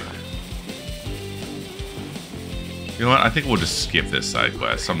 Okay. You know what? I think we'll just skip this side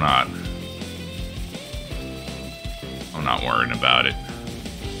quest. I'm not worrying about it.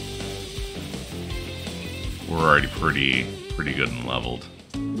 We're already pretty good and leveled.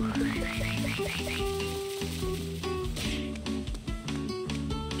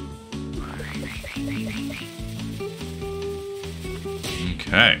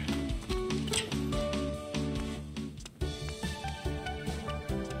 Okay.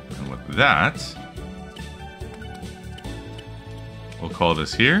 And with that, we'll call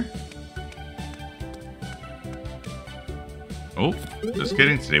this here. Oh, just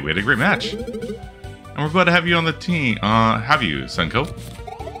kidding. Today we had a great match. And we're glad to have you on the team. Have you, Senko?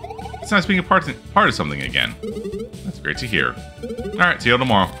 It's nice being a part of something again. That's great to hear. Alright, see you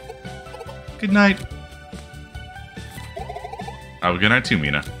tomorrow. Good night. Have a good night too,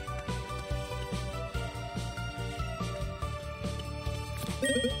 Mina.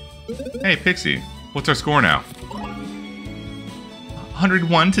 Hey, Pixie. What's our score now?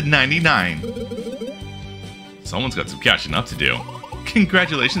 101 to 99. Someone's got some catching up to do.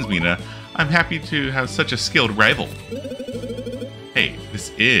 Congratulations, Mina. I'm happy to have such a skilled rival. Hey,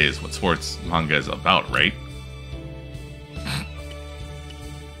 this is what sports manga is about, right?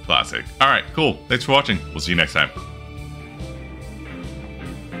 Classic. Alright, cool. Thanks for watching. We'll see you next time.